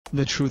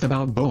The Truth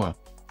About BoA.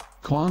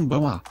 Kwon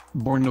Bo-ah,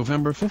 born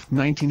November 5,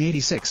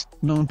 1986,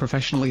 known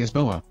professionally as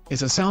BoA,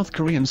 is a South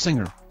Korean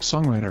singer,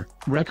 songwriter,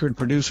 record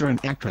producer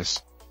and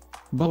actress.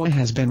 BoA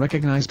has been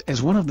recognized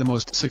as one of the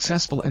most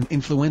successful and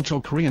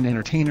influential Korean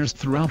entertainers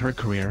throughout her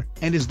career,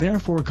 and is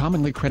therefore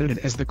commonly credited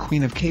as the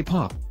Queen of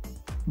K-pop.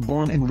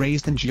 Born and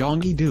raised in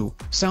Gyeonggi-do,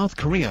 South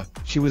Korea,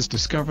 she was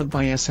discovered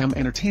by SM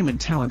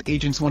Entertainment talent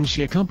agents when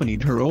she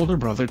accompanied her older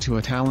brother to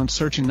a talent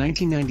search in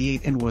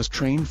 1998 and was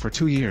trained for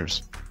 2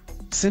 years.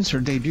 Since her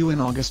debut in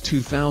August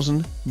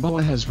 2000,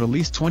 BoA has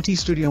released 20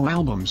 studio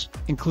albums,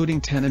 including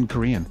 10 in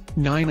Korean,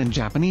 9 in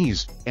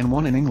Japanese, and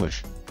 1 in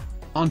English.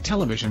 On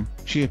television,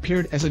 she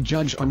appeared as a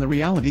judge on the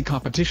reality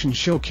competition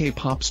show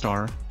K-Pop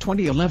Star,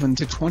 2011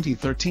 to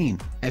 2013,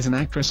 as an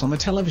actress on the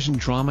television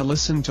drama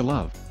Listen to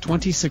Love,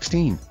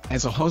 2016,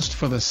 as a host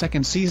for the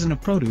second season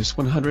of Produce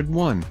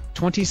 101,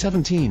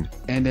 2017,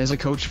 and as a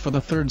coach for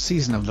the third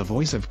season of The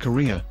Voice of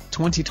Korea,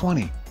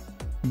 2020.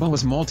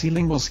 BoA's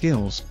multilingual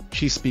skills,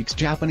 she speaks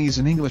Japanese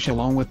and English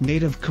along with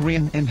native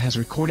Korean and has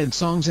recorded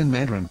songs in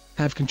Mandarin,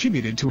 have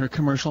contributed to her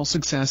commercial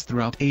success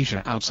throughout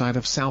Asia outside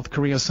of South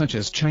Korea such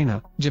as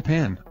China,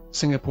 Japan,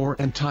 Singapore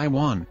and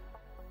Taiwan.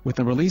 With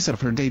the release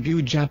of her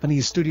debut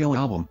Japanese studio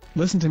album,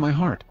 Listen to My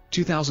Heart,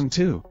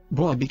 2002,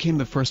 BoA became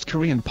the first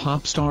Korean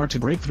pop star to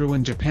break through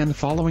in Japan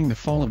following the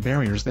fall of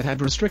barriers that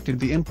had restricted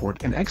the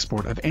import and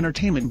export of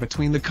entertainment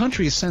between the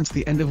countries since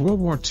the end of World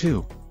War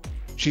II.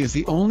 She is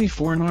the only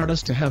foreign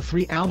artist to have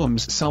 3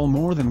 albums sell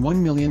more than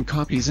 1 million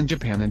copies in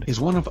Japan and is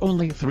one of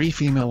only 3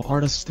 female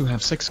artists to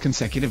have 6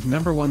 consecutive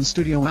 #1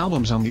 studio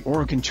albums on the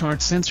Oricon chart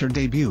since her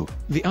debut,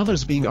 the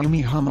others being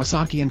Ayumi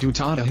Hamasaki and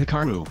Utada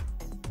Hikaru.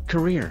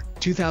 Career,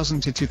 2000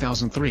 to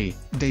 2003,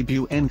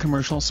 debut and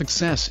commercial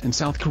success in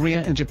South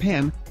Korea and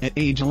Japan. At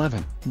age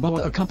 11,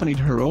 BoA accompanied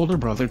her older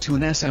brother to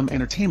an SM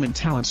Entertainment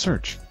talent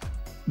search.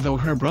 Though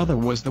her brother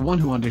was the one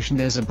who auditioned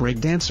as a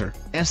break dancer,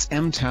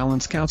 SM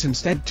talent scouts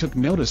instead took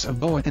notice of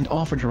BoA and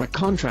offered her a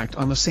contract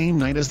on the same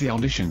night as the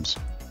auditions.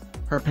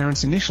 Her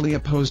parents initially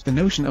opposed the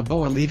notion of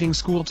BoA leaving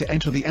school to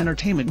enter the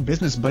entertainment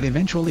business but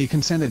eventually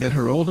consented at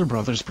her older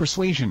brother's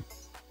persuasion.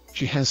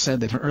 She has said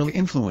that her early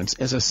influence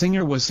as a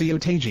singer was Seo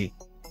Taiji.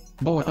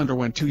 BoA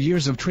underwent 2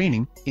 years of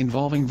training,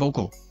 involving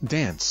vocal,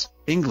 dance,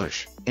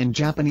 English, and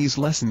Japanese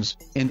lessons,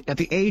 and at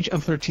the age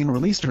of 13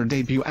 released her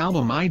debut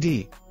album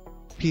ID.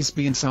 Peace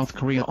Be in South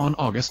Korea on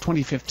August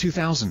 25,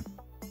 2000.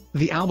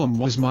 The album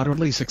was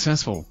moderately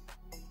successful.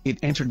 It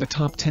entered the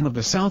top 10 of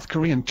the South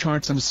Korean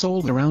charts and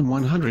sold around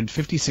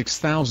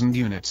 156,000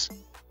 units.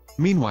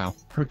 Meanwhile,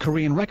 her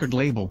Korean record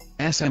label,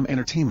 SM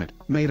Entertainment,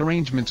 made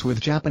arrangements with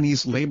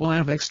Japanese label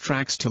Avex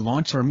Trax to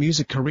launch her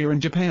music career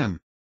in Japan.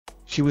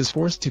 She was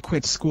forced to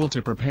quit school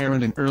to prepare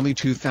and in early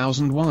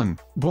 2001,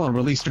 BoA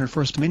released her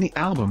first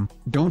mini-album,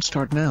 Don't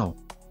Start Now.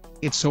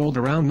 It sold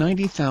around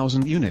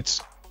 90,000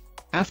 units.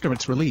 After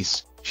its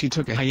release, she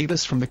took a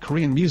hiatus from the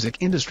Korean music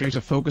industry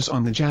to focus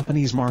on the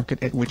Japanese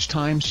market, at which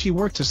time she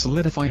worked to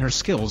solidify her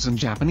skills in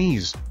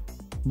Japanese.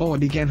 BoA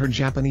began her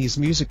Japanese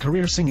music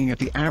career singing at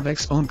the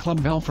Avex-owned Club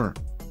Velfer.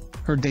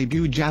 Her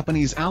debut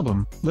Japanese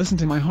album, Listen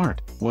to My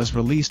Heart, was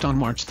released on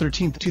March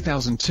 13,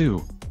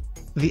 2002.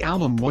 The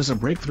album was a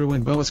breakthrough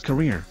in BoA's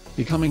career,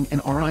 becoming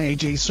an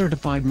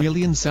RIAJ-certified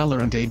million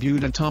seller and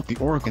debuted atop the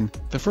Oricon,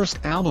 the first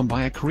album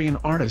by a Korean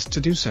artist to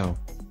do so.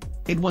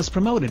 It was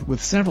promoted with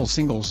several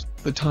singles,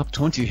 the top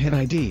 20 hit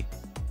ID.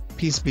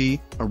 Peace Be,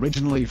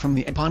 originally from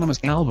the eponymous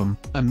album,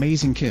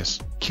 Amazing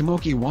Kiss,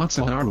 Kimoki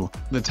Watsu Haru,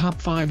 the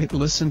top 5 hit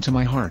Listen to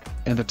My Heart,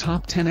 and the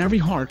top 10 Every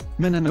Heart,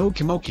 Mina no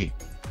Kimoki.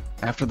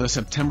 After the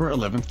September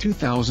 11,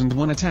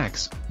 2001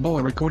 attacks,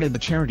 BoA recorded the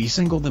charity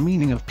single The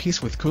Meaning of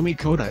Peace with Kumi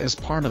Koda as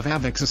part of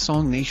Avex's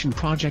Song Nation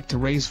project to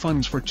raise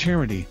funds for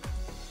charity.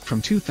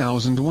 From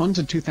 2001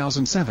 to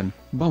 2007,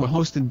 BoA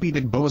hosted Beat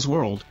It BoA's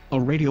World, a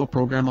radio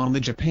program on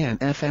the Japan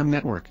FM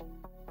network.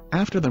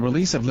 After the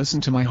release of Listen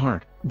to My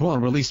Heart, BoA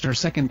released her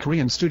second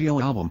Korean studio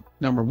album,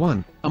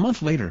 #1, a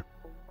month later.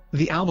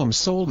 The album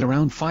sold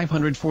around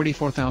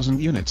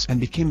 544,000 units and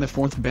became the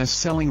 4th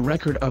best-selling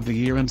record of the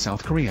year in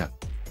South Korea.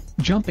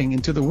 Jumping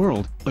Into the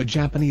World, a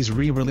Japanese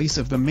re-release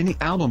of the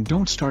mini-album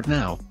Don't Start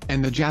Now,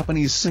 and the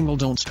Japanese single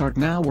Don't Start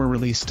Now were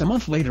released a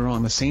month later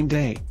on the same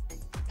day.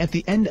 At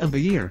the end of the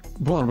year,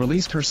 BoA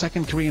released her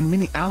second Korean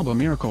mini-album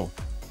Miracle.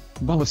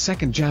 BoA's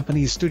second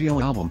Japanese studio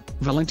album,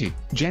 Valenti,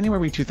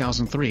 January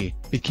 2003,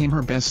 became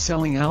her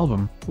best-selling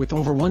album, with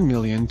over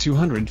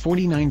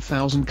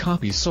 1,249,000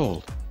 copies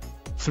sold.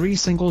 3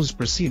 singles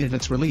preceded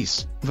its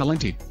release: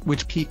 Valenti,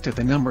 which peaked at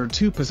the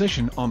 #2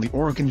 position on the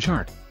Oricon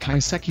chart,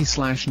 Kaiseki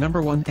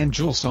 #1 and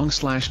Jewel Song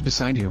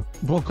 /Beside You,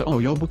 Boku o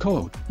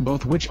Yobuko,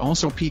 both which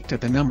also peaked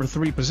at the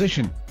 #3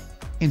 position.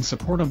 In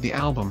support of the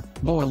album,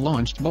 BoA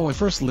launched BoA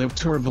First Live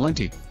Tour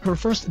Valenti, her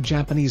first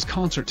Japanese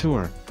concert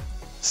tour.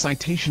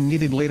 Citation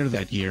needed. Later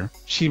that year,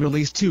 she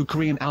released 2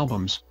 Korean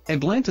albums,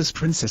 Atlantis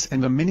Princess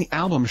and the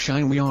mini-album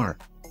Shine We Are.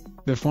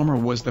 The former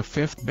was the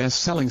 5th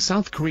best-selling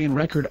South Korean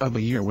record of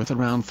the year with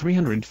around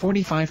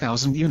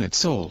 345,000 units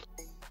sold.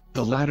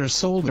 The latter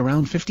sold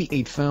around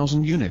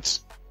 58,000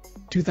 units.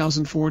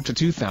 2004 to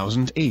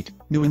 2008,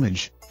 New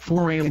Image,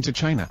 foray into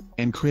China,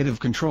 and creative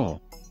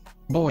control.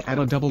 BoA at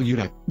a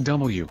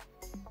W.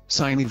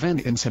 Sign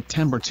event in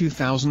September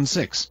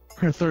 2006.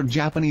 Her third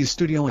Japanese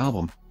studio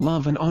album,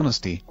 Love and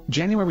Honesty,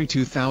 January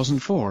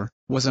 2004,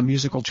 was a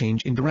musical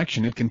change in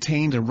direction. It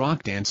contained a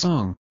rock dance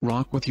song,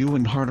 Rock With You,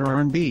 and harder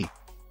R&B.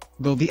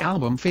 Though the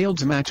album failed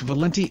to match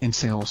Valenti in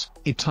sales,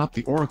 it topped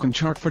the Oricon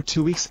chart for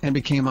 2 weeks and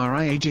became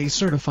RIAJ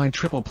certified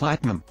triple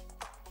platinum.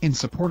 In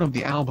support of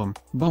the album,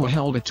 BoA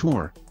held a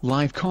tour,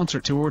 Live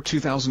Concert Tour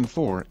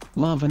 2004,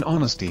 Love and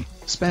Honesty,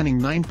 spanning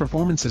 9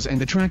 performances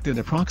and attracted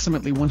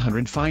approximately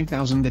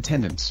 105,000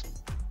 attendants.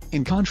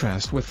 In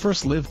contrast with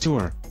First Live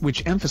Tour,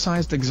 which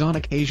emphasized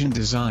exotic Asian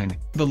design,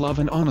 the Love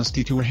and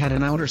Honesty Tour had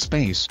an outer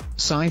space,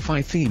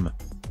 sci-fi theme.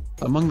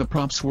 Among the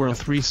props were a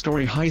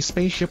 3-story high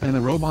spaceship and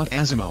a robot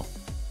Asimo.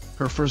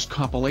 Her first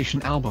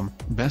compilation album,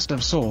 Best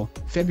of Soul,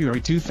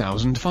 February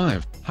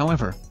 2005,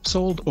 however,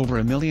 sold over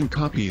 1 million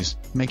copies,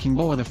 making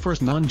BoA the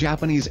first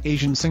non-Japanese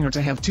Asian singer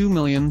to have 2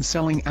 million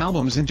selling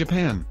albums in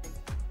Japan.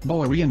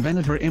 BoA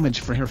reinvented her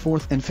image for her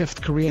 4th and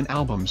 5th Korean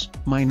albums,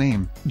 My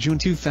Name, June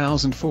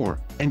 2004,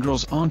 and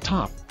Girls on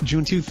Top,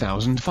 June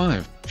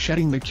 2005,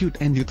 shedding the cute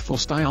and youthful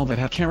style that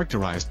had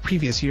characterized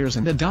previous years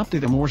and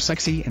adopted a more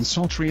sexy and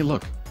sultry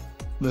look.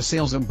 The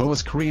sales of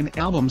BoA's Korean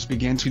albums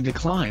began to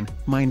decline.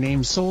 My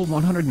Name sold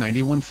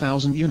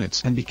 191,000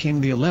 units and became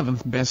the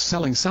 11th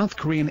best-selling South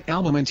Korean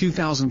album in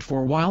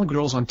 2004, while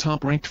Girls on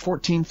Top ranked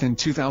 14th in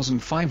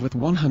 2005 with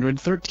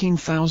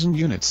 113,000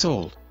 units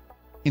sold.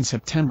 In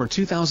September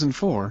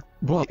 2004,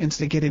 BoA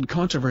instigated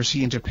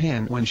controversy in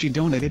Japan when she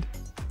donated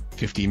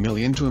 $50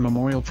 million to a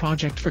memorial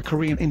project for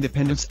Korean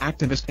independence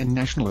activist and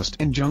nationalist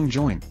Jung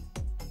Join.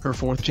 Her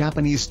 4th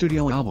Japanese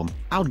studio album,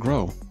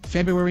 Outgrow,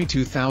 February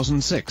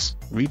 2006,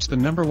 reached the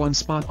 #1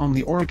 spot on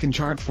the Oricon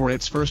chart for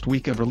its first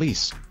week of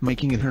release,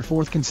 making it her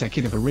 4th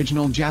consecutive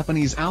original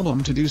Japanese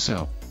album to do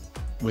so.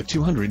 With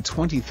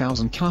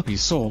 220,000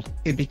 copies sold,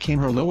 it became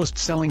her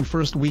lowest-selling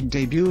first-week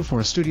debut for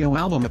a studio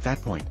album at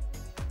that point.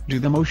 Do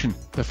the Motion,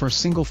 the first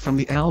single from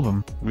the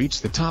album,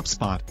 reached the top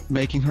spot,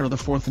 making her the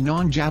 4th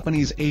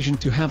non-Japanese Asian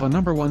to have a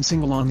 #1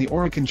 single on the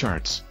Oricon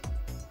charts.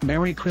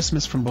 Merry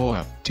Christmas from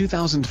BoA,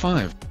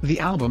 2005,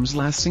 the album's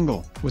last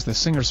single, was the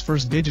singer's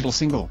first digital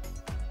single.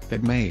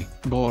 That May,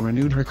 BoA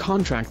renewed her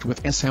contract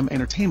with SM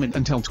Entertainment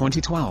until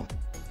 2012.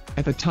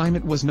 At the time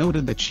it was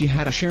noted that she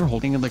had a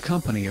shareholding in the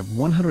company of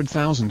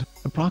 100,000,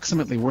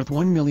 approximately worth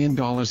 $1 million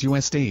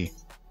USD.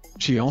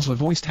 She also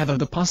voiced Heather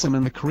the Possum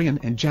in the Korean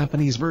and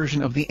Japanese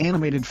version of the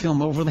animated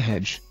film Over the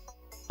Hedge.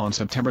 On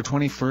September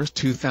 21,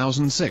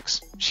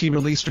 2006, she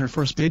released her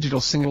first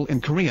digital single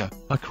in Korea,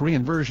 a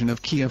Korean version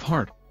of Key of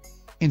Heart.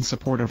 In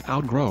support of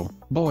Outgrow,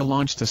 BoA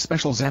launched a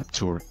special ZAP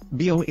tour,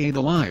 BoA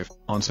The Live,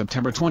 on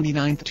September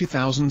 29,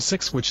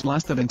 2006, which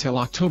lasted until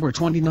October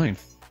 29.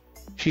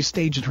 She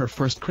staged her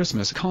first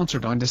Christmas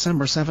concert on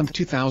December 7,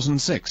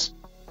 2006.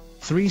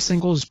 3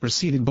 singles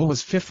preceded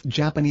BoA's 5th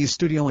Japanese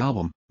studio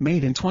album,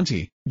 Made in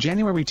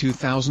January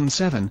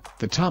 2007,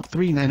 the top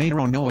 3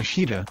 Nanero no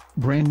Ashita,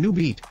 Brand New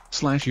Beat,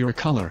 / Your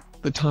Color,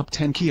 the top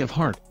 10 Key of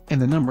Heart,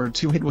 and the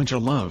 #2 hit Winter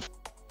Love.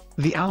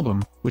 The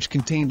album, which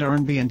contained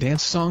R&B and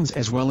dance songs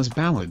as well as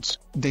ballads,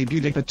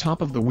 debuted at the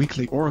top of the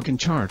weekly Oricon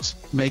charts,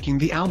 making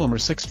the album her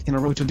 6th in a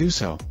row to do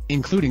so,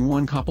 including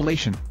 1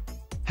 compilation.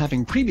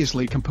 Having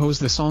previously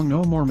composed the song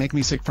No More Make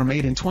Me Sick for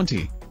Made in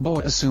BoA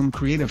assumed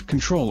creative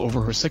control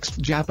over her 6th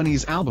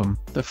Japanese album,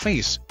 The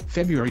Face,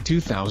 February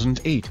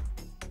 2008.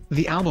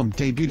 The album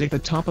debuted at the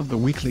top of the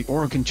weekly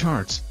Oricon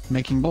charts,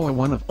 making BoA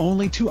one of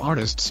only 2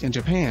 artists in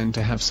Japan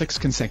to have 6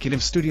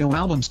 consecutive studio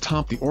albums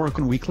top the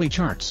Oricon weekly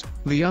charts.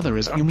 The other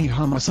is Ayumi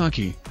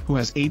Hamasaki, who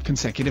has 8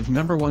 consecutive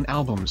 #1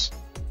 albums.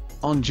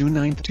 On June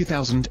 9,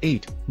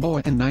 2008,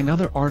 BoA and 9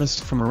 other artists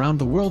from around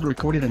the world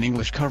recorded an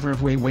English cover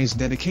of Weiwei's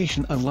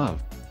Dedication of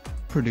Love.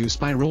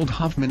 Produced by Roald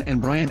Hoffman and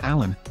Brian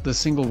Allen, the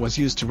single was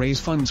used to raise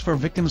funds for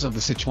victims of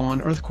the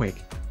Sichuan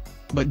earthquake.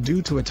 But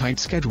due to a tight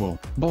schedule,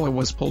 BoA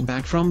was pulled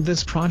back from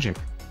this project.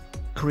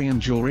 Korean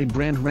jewelry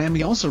brand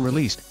Rami also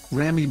released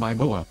Rami by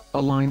BoA, a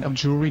line of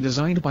jewelry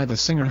designed by the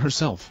singer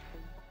herself.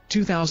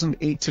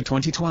 2008 to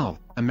 2012,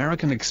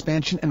 American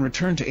expansion and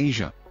return to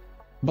Asia.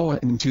 BoA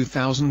in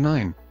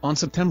 2009, on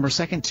September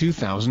 2,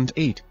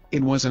 2008,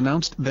 it was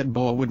announced that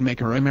BoA would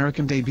make her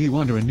American debut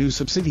under a new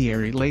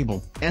subsidiary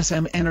label,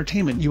 SM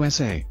Entertainment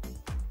USA.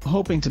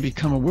 Hoping to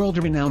become a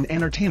world-renowned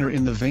entertainer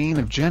in the vein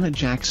of Janet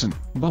Jackson,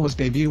 BoA's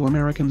debut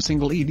American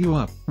single Eat You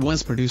Up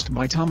was produced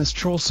by Thomas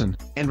Trolson,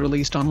 and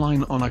released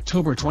online on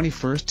October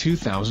 21,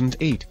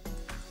 2008.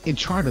 It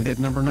charted at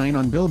 #9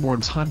 on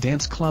Billboard's Hot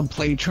Dance Club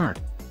Play chart.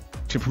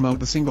 To promote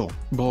the single,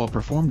 BoA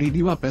performed Eat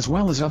You Up as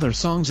well as other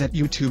songs at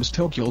YouTube's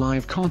Tokyo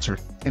Live concert,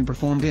 and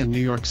performed in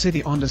New York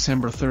City on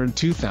December 3,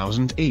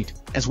 2008,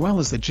 as well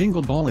as the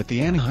Jingle Ball at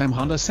the Anaheim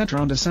Honda Center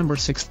on December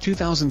 6,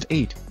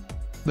 2008.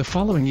 The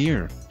following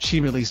year, she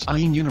released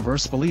IN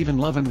Universe Believe in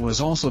Love and was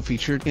also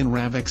featured in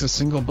Ravex's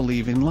single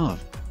Believe in Love.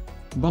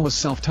 BoA's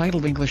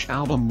self-titled English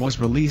album was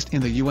released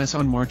in the US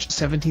on March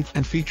 17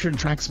 and featured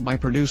tracks by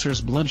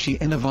producers Bloodshy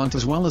and Avant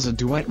as well as a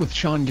duet with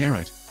Sean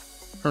Garrett.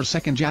 Her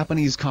second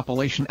Japanese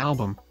compilation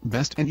album,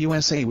 Best in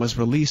USA, was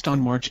released on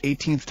March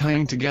 18,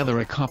 tying together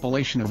a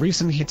compilation of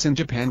recent hits in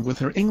Japan with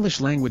her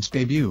English-language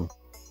debut.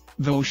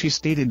 Though she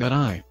stated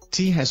that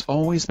it has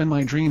always been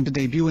my dream to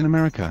debut in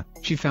America,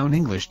 she found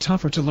English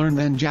tougher to learn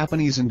than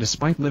Japanese, and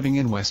despite living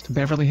in West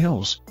Beverly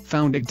Hills,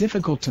 found it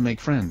difficult to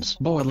make friends.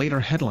 BoA later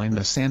headlined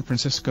the San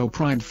Francisco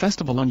Pride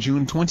Festival on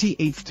June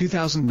 28,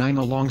 2009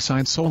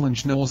 alongside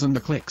Solange Knowles and the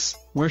Clicks,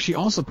 where she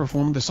also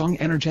performed the song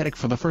Energetic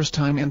for the first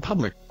time in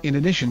public, in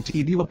addition to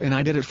Eat You Up and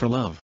I Did It for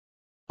Love.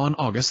 On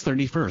August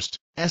 31,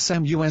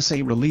 SM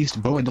USA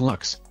released BoA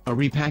Deluxe, a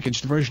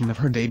repackaged version of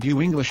her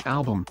debut English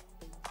album.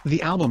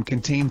 The album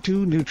contained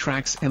 2 new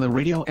tracks and a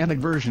radio edit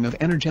version of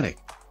Energetic.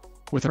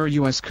 With her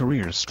US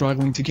career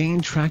struggling to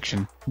gain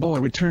traction,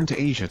 BoA returned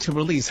to Asia to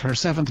release her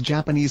 7th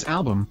Japanese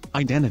album,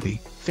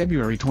 Identity,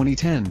 February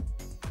 2010.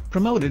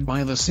 Promoted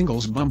by the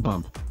singles Bum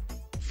Bump,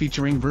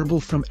 featuring Verbal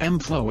from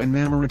M-Flow and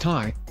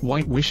Mamaratai,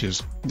 White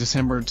Wishes,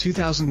 December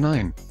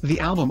 2009, the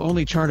album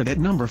only charted at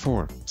number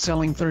 4,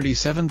 selling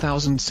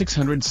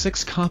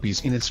 37,606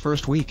 copies in its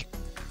first week.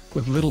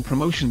 With little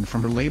promotion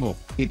from her label,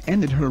 it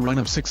ended her run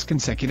of 6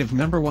 consecutive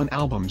 #1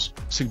 albums,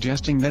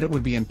 suggesting that it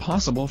would be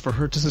impossible for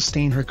her to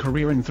sustain her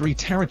career in 3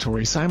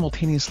 territories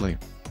simultaneously.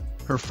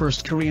 Her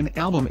first Korean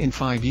album in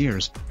 5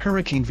 years,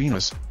 Hurricane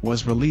Venus,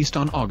 was released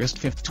on August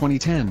 5,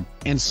 2010,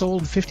 and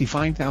sold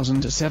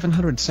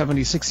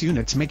 55,776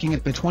 units, making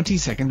it the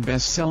 22nd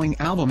best-selling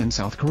album in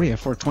South Korea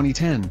for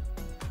 2010.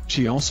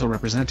 She also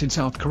represented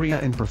South Korea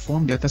and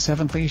performed at the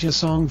 7th Asia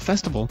Song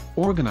Festival,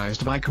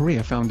 organized by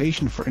Korea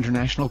Foundation for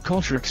International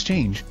Culture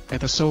Exchange,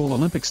 at the Seoul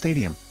Olympic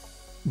Stadium.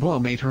 BoA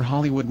made her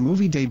Hollywood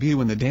movie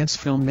debut in the dance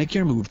film Make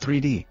Your Move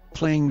 3D,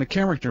 playing the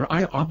character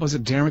I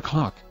opposite Derek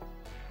Hawk.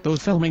 Though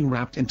filming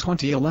wrapped in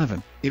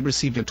 2011, it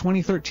received a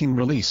 2013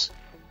 release.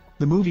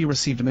 The movie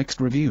received mixed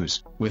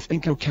reviews, with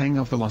Inko Kang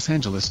of the Los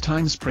Angeles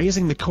Times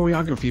praising the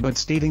choreography but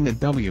stating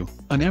that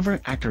whenever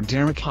actor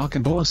Derek Hawk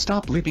and BoA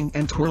stop leaping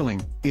and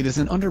twirling, it is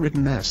an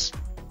underwritten mess.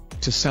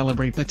 To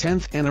celebrate the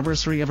 10th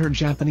anniversary of her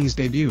Japanese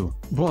debut,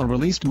 BoA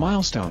released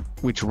Milestone,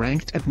 which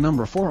ranked at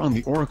number 4 on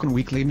the Oricon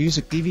Weekly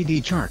Music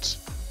DVD charts.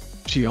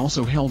 She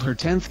also held her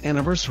 10th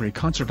anniversary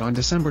concert on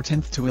December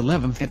 10 to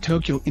 11 at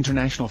Tokyo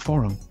International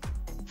Forum.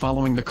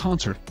 Following the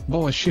concert,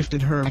 BoA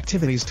shifted her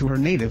activities to her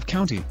native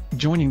county,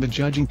 joining the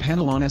judging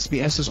panel on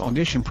SBS's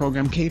audition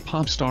program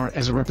K-Pop Star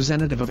as a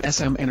representative of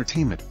SM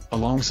Entertainment,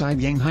 alongside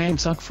Yang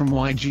Hyun-suk from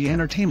YG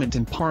Entertainment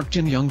and Park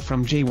Jin-young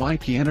from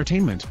JYP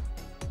Entertainment.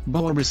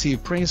 BoA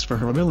received praise for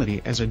her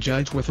ability as a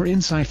judge with her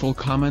insightful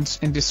comments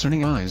and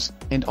discerning eyes,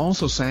 and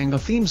also sang the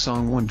theme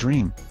song One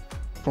Dream.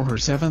 For her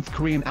 7th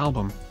Korean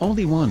album,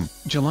 Only One,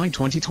 July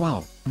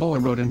 2012, BoA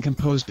wrote and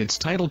composed its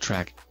title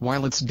track,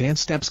 while its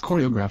dance steps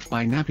choreographed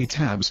by Nappy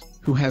Tabs,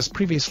 who has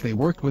previously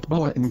worked with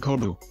BoA in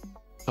Kobu.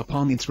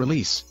 Upon its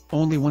release,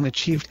 Only One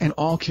achieved an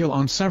all-kill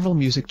on several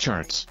music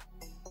charts.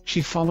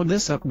 She followed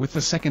this up with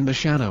the second The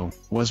Shadow,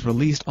 was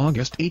released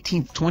August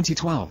 18,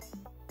 2012.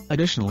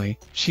 Additionally,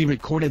 she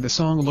recorded the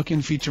song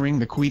Lookin' featuring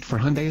the Queet for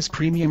Hyundai's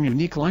premium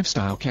unique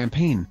lifestyle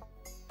campaign.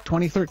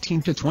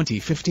 2013 to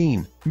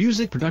 2015,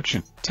 music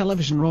production,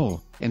 television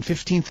role, and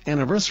 15th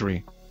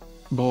anniversary.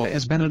 BoA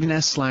as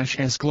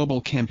Benetton/S Global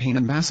Campaign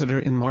Ambassador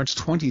in March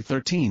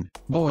 2013,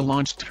 BoA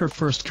launched her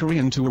first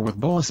Korean tour with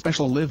BoA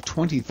Special Live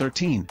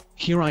 2013,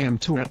 Here I Am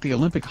Tour at the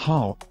Olympic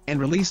Hall, and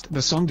released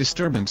the song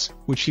Disturbance,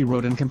 which she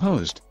wrote and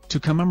composed, to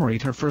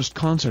commemorate her first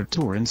concert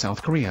tour in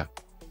South Korea.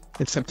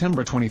 In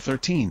September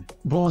 2013,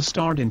 BoA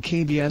starred in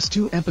KBS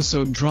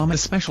 2-episode drama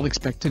special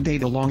Expected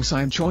Date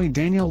alongside Choi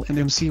Daniel and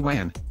MC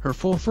Wan, her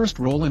full first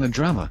role in a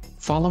drama,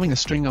 following a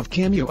string of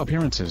cameo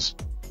appearances.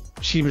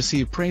 She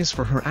received praise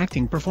for her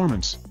acting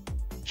performance.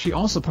 She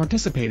also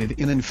participated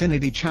in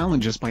Infinity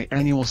Challenge's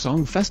biannual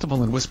song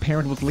festival and was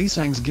paired with Lee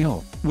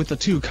Sang-gil, with the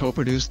two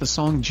co-produced the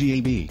song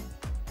GAB.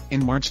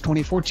 In March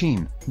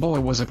 2014, BoA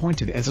was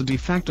appointed as a de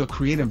facto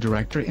creative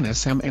director in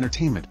SM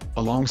Entertainment,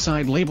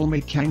 alongside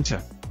labelmate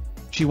Kangta.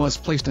 She was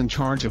placed in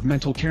charge of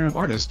mental care of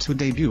artists who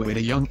debut at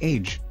a young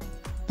age.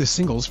 The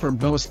singles for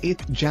BoA's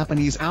 8th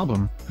Japanese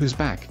album, Who's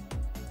Back?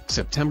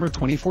 September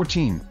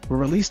 2014, were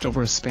released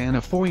over a span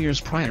of 4 years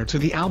prior to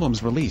the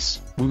album's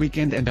release,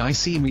 Weekend and I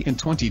See Me in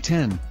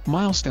 2010,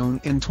 Milestone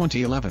in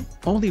 2011,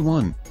 Only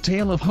One,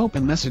 Tale of Hope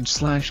and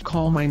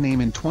Message/Call My Name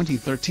in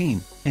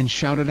 2013, and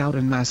Shout It Out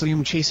and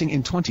Masayum Chasing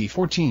in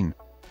 2014.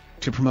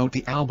 To promote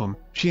the album,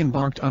 she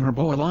embarked on her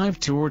BoA Live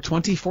Tour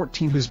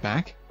 2014 Who's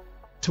Back?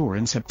 Tour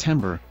in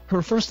September,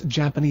 her first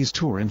Japanese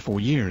tour in 4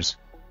 years.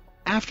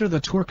 After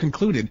the tour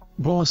concluded,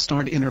 BoA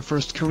starred in her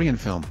first Korean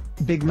film,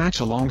 Big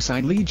Match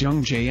alongside Lee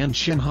Jung-jae and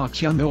Shin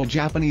Ha-kyun. The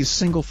Japanese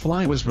single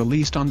Fly was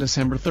released on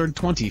December 3,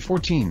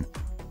 2014.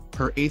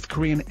 Her 8th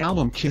Korean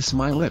album Kiss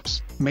My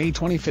Lips, May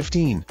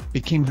 2015,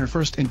 became her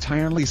first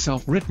entirely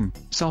self-written,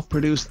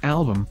 self-produced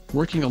album,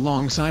 working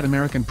alongside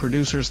American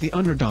producers The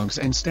Underdogs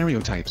and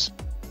Stereotypes.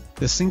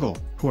 The single,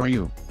 Who Are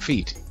You,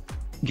 feat.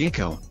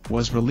 Gecko,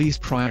 was released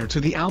prior to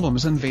the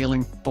album's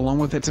unveiling, along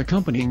with its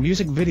accompanying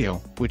music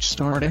video, which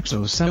starred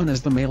EXO-7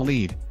 as the male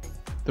lead.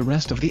 The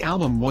rest of the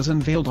album was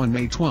unveiled on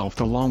May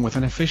 12 along with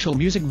an official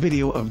music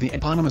video of the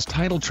eponymous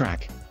title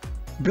track.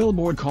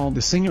 Billboard called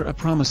the singer a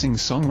promising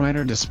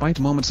songwriter despite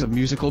moments of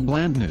musical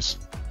blandness.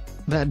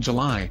 That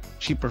July,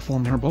 she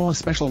performed her BoA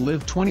special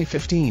Live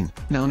 2015,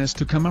 known as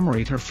to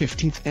commemorate her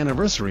 15th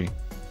anniversary.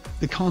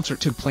 The concert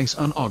took place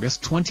on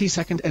August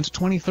 22 and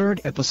 23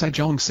 at the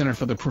Sejong Center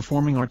for the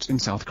Performing Arts in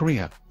South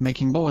Korea,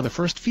 making BoA the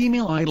first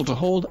female idol to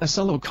hold a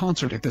solo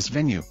concert at this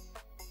venue.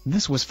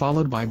 This was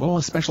followed by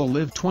BoA special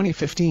Live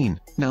 2015,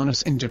 known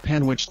as in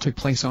Japan, which took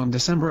place on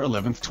December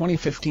 11,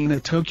 2015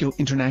 at Tokyo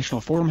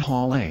International Forum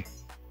Hall A.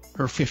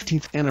 Her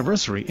 15th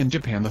anniversary in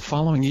Japan the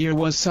following year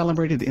was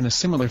celebrated in a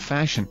similar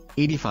fashion,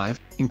 85,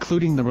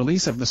 including the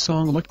release of the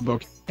song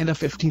Lookbook, and a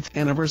 15th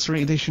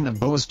anniversary edition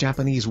of BoA's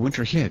Japanese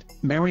winter hit,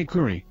 Mary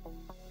Kuri.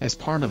 As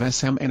part of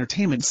SM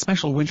Entertainment's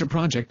special winter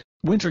project,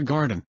 Winter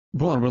Garden,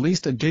 BoA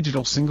released a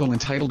digital single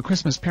entitled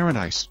Christmas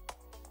Paradise.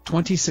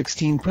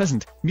 2016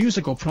 present,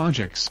 musical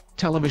projects,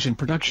 television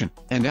production,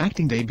 and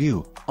acting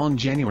debut. On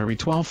January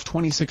 12,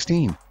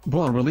 2016,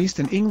 BoA released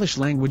an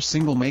English-language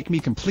single Make Me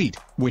Complete,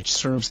 which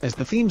serves as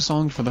the theme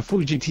song for the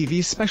Fuji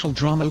TV special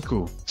drama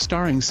Uku,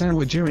 starring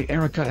Sanwajiri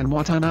Erika and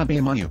Watanabe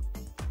Mayu.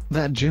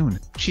 That June,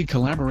 she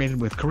collaborated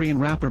with Korean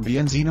rapper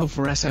Benzino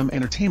for SM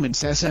Entertainment's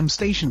SM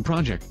Station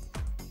project.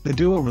 The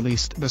duo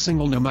released the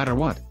single No Matter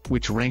What,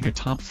 which ranked a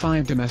top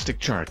 5 domestic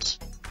charts.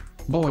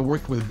 BoA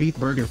worked with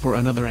Beatburger for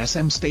another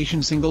SM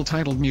Station single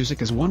titled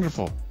Music is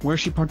Wonderful, where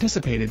she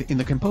participated in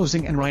the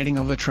composing and writing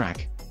of the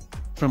track.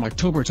 From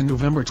October to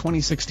November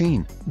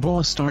 2016,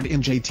 BoA starred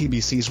in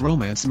JTBC's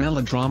romance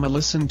melodrama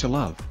Listen to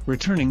Love,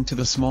 returning to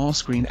the small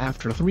screen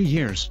after 3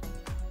 years.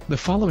 The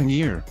following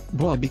year,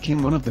 BoA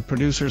became one of the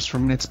producers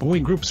from Net's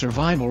boy group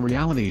survival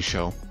reality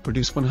show,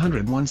 Produce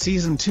 101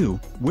 Season 2,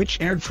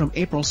 which aired from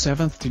April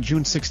 7 to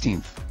June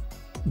 16.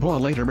 BoA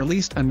later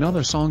released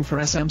another song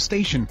for SM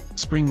Station,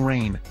 Spring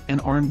Rain, an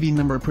R&B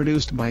number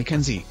produced by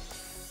Kenzie.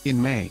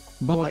 In May,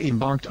 BoA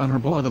embarked on her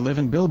BoA The Live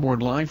and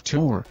Billboard Live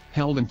tour,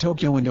 held in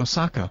Tokyo and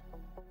Osaka.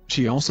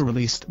 She also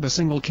released the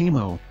single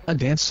Kimo, a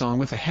dance song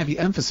with a heavy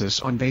emphasis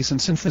on bass and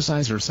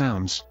synthesizer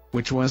sounds,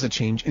 which was a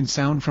change in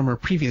sound from her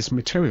previous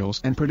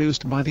materials and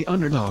produced by the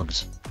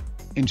Underdogs.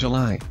 In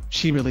July,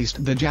 she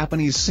released the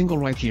Japanese single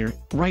Right Here,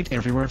 Right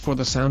Everywhere for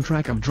the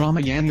soundtrack of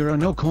drama Yanura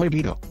no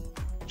Koibito.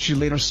 She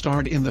later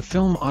starred in the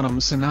film Autumn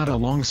Sonata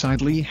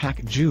alongside Lee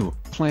Hak-ju,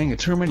 playing a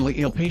terminally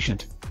ill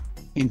patient.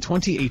 In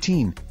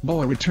 2018,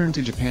 BoA returned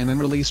to Japan and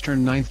released her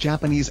 9th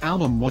Japanese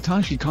album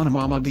Watashi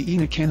Konomama de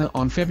Inakana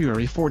on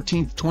February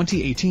 14,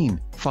 2018,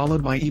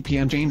 followed by EP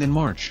Unchained in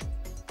March.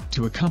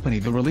 To accompany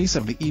the release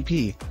of the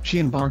EP, she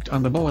embarked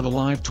on the BoA The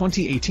Live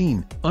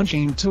 2018,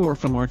 Unchained tour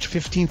from March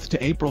 15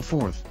 to April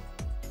 4.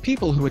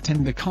 People who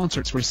attend the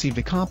concerts received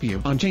a copy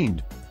of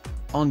Unchained.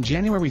 On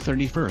January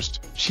 31,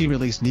 she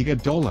released Niga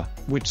Dola,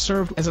 which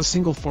served as a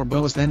single for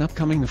BoA's then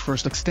upcoming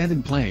first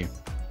extended play.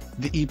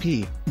 The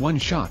EP, One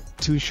Shot,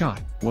 Two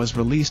Shot, was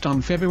released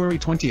on February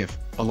 20,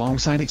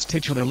 alongside its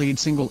titular lead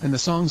single and the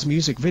song's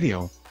music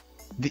video.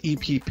 The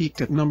EP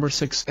peaked at number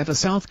 6 at the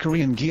South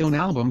Korean Gaon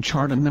Album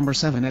Chart and number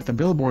 7 at the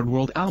Billboard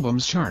World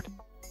Albums Chart.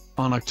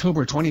 On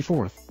October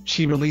 24,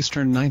 she released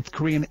her 9th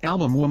Korean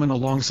album Woman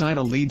alongside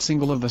a lead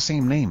single of the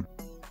same name.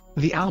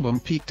 The album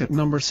peaked at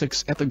number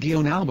 6 at the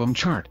Gaon Album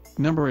Chart,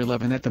 number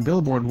 11 at the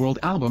Billboard World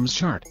Albums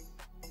Chart.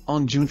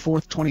 On June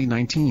 4,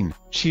 2019,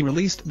 she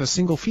released the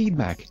single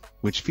Feedback,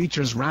 which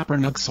features rapper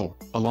Nuxel,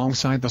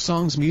 alongside the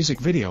song's music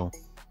video.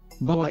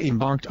 BoA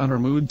embarked on her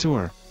Mood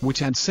Tour, which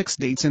had 6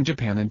 dates in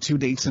Japan and 2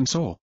 dates in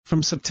Seoul,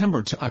 from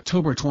September to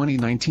October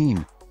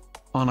 2019.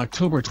 On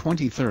October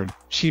 23,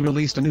 she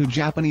released a new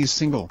Japanese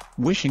single,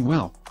 Wishing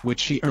Well,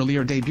 which she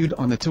earlier debuted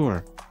on the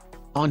tour.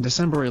 On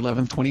December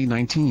 11,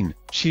 2019,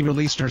 she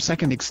released her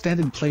second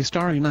extended play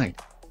Starry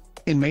Night.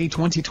 In May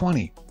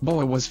 2020,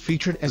 BoA was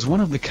featured as one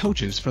of the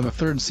coaches for the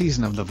 3rd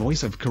season of The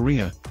Voice of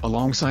Korea,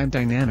 alongside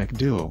dynamic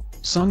duo,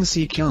 Sung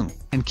Si-kyung,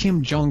 and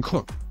Kim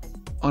Jong-kook.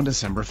 On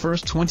December 1,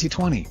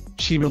 2020,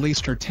 she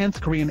released her 10th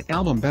Korean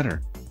album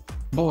Better.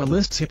 BoA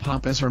lists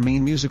hip-hop as her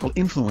main musical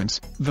influence,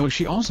 though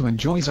she also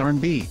enjoys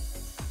R&B.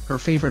 Her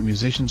favorite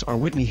musicians are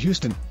Whitney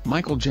Houston,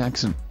 Michael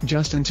Jackson,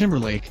 Justin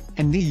Timberlake,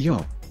 and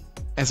Ne-Yo.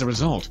 As a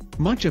result,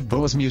 much of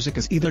BoA's music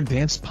is either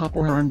dance pop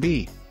or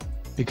R&B.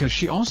 Because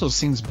she also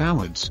sings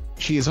ballads,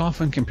 she is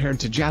often compared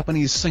to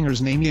Japanese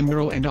singers Naomi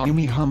Muro and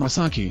Ayumi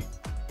Hamasaki.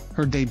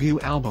 Her debut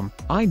album,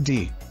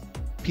 ID.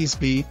 Peace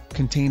Be,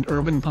 contained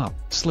urban pop,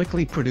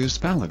 slickly produced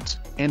ballads,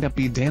 and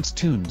upbeat dance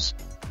tunes.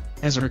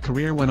 As her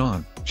career went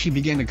on, she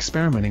began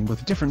experimenting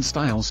with different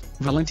styles.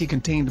 Valenti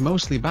contained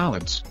mostly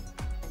ballads.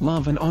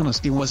 Love and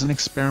Honesty was an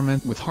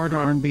experiment with hard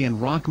R&B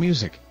and rock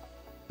music.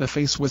 The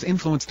Face was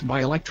influenced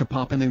by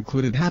electropop and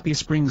included happy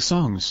spring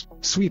songs,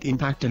 Sweet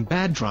Impact and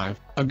Bad Drive,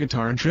 a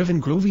guitar-driven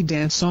groovy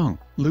dance song,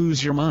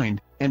 Lose Your Mind,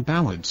 and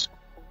ballads.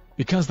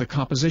 Because the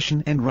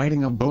composition and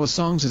writing of BoA's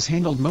songs is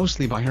handled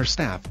mostly by her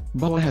staff,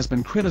 BoA has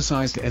been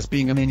criticized as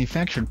being a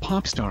manufactured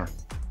pop star.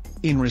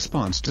 In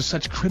response to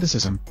such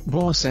criticism,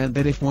 BoA said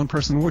that if one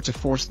person were to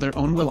force their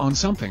own will on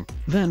something,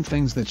 then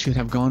things that should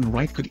have gone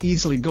right could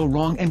easily go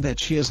wrong, and that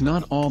she is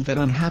not all that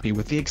unhappy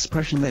with the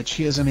expression that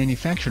she is a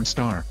manufactured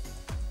star.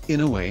 In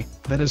a way,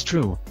 that is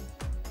true.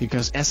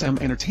 Because SM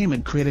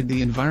Entertainment created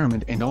the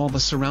environment and all the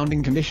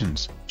surrounding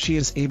conditions, she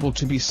is able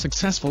to be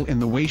successful in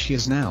the way she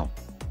is now.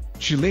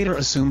 She later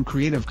assumed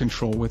creative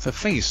control with The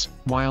Face,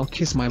 while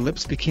Kiss My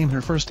Lips became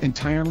her first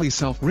entirely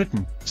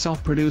self-written,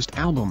 self-produced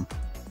album.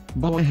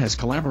 BoA has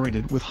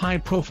collaborated with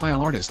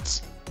high-profile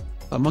artists.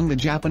 Among the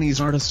Japanese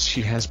artists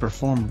she has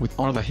performed with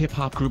are the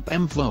hip-hop group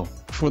M-Flow,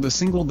 for the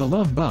single The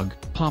Love Bug,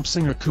 pop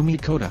singer Kumi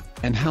Koda,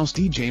 and house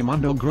DJ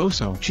Mondo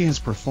Grosso. She has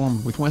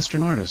performed with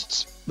Western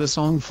artists. The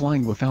song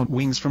Flying Without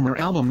Wings from her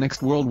album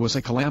Next World was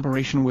a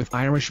collaboration with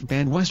Irish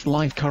band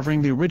Westlife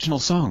covering the original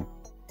song.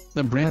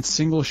 The Bratz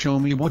single Show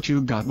Me What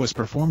You Got was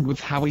performed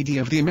with Howie D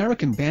of the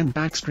American band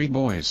Backstreet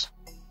Boys.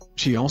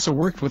 She also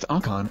worked with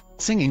Akon,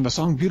 singing the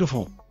song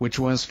Beautiful, which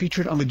was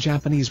featured on the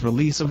Japanese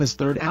release of his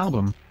third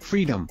album,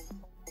 Freedom.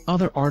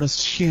 Other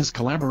artists she has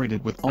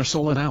collaborated with are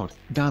Soul It Out,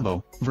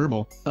 Dabo,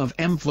 Verbal, of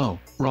M-Flow,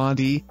 Raw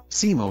D,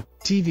 Simo,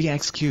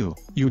 TVXQ,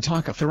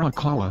 Yutaka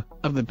Furukawa,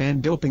 of the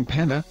band Doping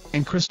Panda,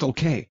 and Crystal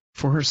K,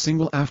 for her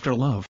single After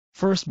Love,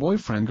 First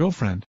Boyfriend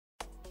Girlfriend.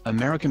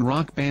 American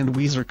rock band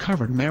Weezer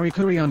covered Mary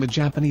Curry on the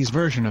Japanese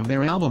version of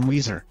their album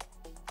Weezer.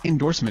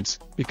 Endorsements.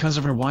 Because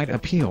of her wide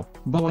appeal,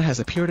 BoA has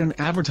appeared in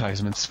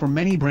advertisements for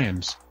many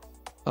brands.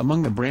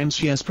 Among the brands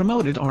she has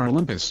promoted are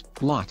Olympus,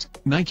 Lot,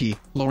 Nike,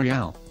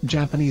 L'Oreal,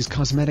 Japanese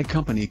cosmetic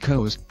company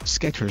Kose,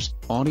 Skechers,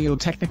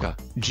 Audio-Technica,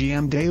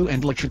 GM Daewoo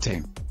and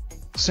L'Occitane.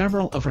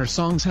 Several of her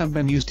songs have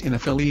been used in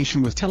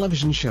affiliation with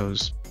television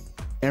shows.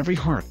 Every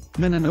Heart,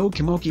 Mena no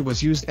Kimoki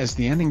was used as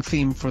the ending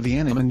theme for the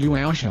anime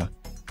Inuyasha.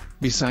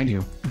 Beside You,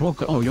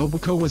 Boku o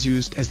Yobuko was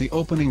used as the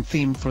opening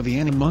theme for the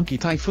anime Monkey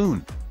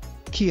Typhoon.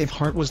 Key of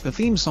Heart was the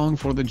theme song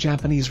for the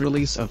Japanese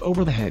release of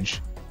Over the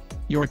Hedge.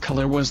 Your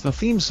Color was the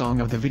theme song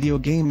of the video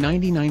game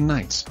 99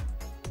 Nights.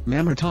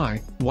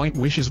 Mamotai, White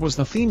Wishes was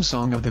the theme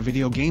song of the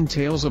video game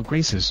Tales of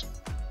Graces.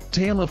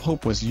 Tale of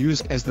Hope was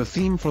used as the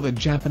theme for the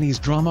Japanese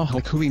drama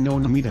Hokui no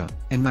Namida,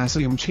 and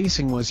Masayum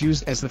Chasing was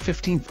used as the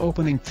 15th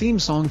opening theme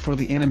song for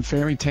the anime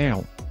Fairy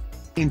Tail.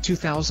 In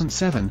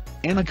 2007,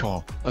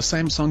 Anacall, a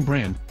Samsung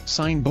brand,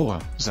 signed BoA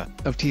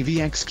of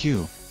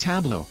TVXQ,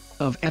 Tableau,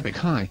 of Epic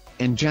High,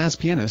 and jazz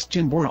pianist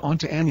Jin Bora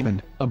onto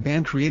Animan, a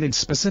band created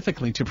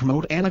specifically to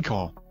promote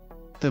Anacall.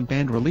 The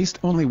band released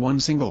only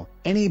one single,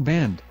 Any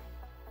Band.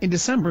 In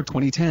December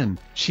 2010,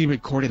 she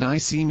recorded I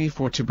See Me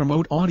For to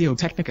promote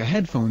Audio-Technica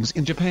headphones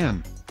in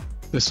Japan.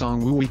 The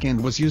song Woo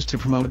Weekend was used to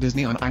promote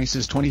Disney on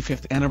Ice's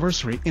 25th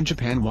anniversary in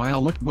Japan,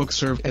 while Lookbook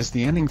served as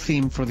the ending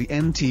theme for the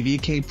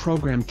NTVK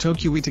program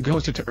Tokyo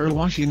Itagosa to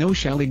Urwashi no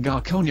Shali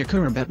ga Konya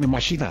Kurabet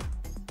Mimashita.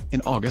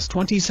 In August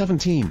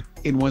 2017,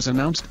 it was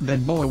announced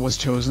that BoA was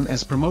chosen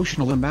as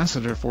promotional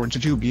ambassador for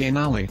Jeju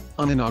Biennale,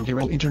 an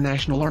inaugural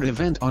international art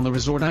event on the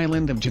resort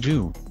island of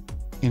Jeju.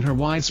 And her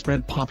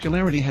widespread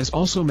popularity has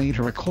also made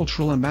her a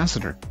cultural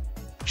ambassador.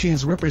 She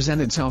has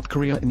represented South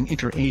Korea in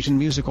inter-Asian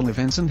musical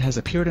events and has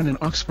appeared in an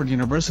Oxford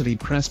University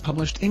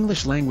Press-published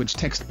English-language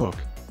textbook.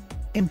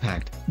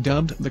 Impact.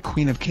 Dubbed the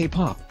Queen of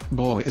K-pop,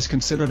 BoA is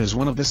considered as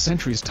one of the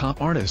century's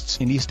top artists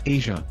in East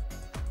Asia.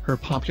 Her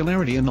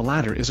popularity in the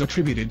latter is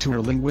attributed to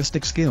her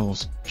linguistic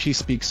skills. She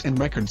speaks and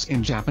records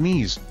in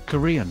Japanese,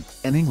 Korean,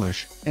 and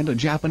English, and a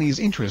Japanese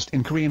interest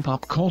in Korean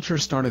pop culture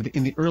started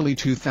in the early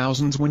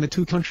 2000s when the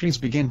two countries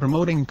began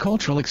promoting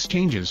cultural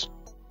exchanges.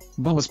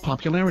 BoA's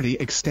popularity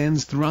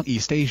extends throughout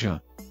East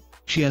Asia.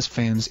 She has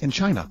fans in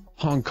China,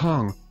 Hong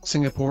Kong,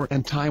 Singapore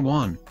and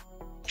Taiwan.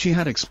 She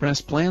had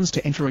expressed plans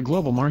to enter a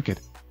global market.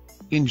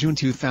 In June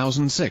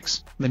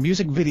 2006, the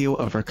music video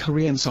of her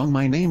Korean song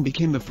My Name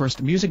became the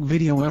first music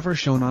video ever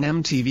shown on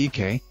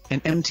MTVK, an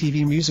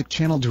MTV music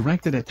channel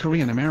directed at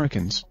Korean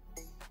Americans.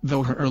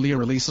 Though her earlier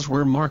releases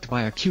were marked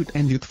by a cute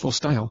and youthful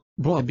style,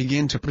 BoA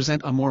began to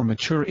present a more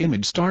mature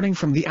image starting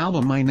from the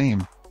album My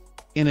Name.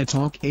 In a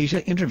Talk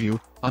Asia interview,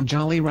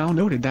 Anjali Rao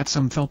noted that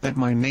some felt that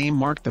My Name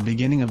marked the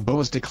beginning of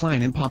BoA's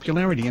decline in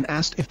popularity and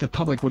asked if the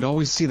public would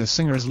always see the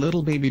singer as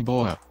little baby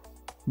BoA.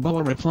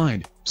 BoA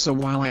replied, "So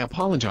while I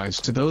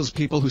apologize to those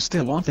people who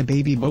still want the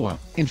baby BoA,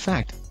 in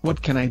fact,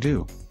 what can I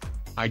do?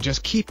 I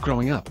just keep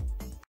growing up.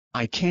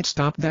 I can't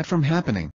stop that from happening."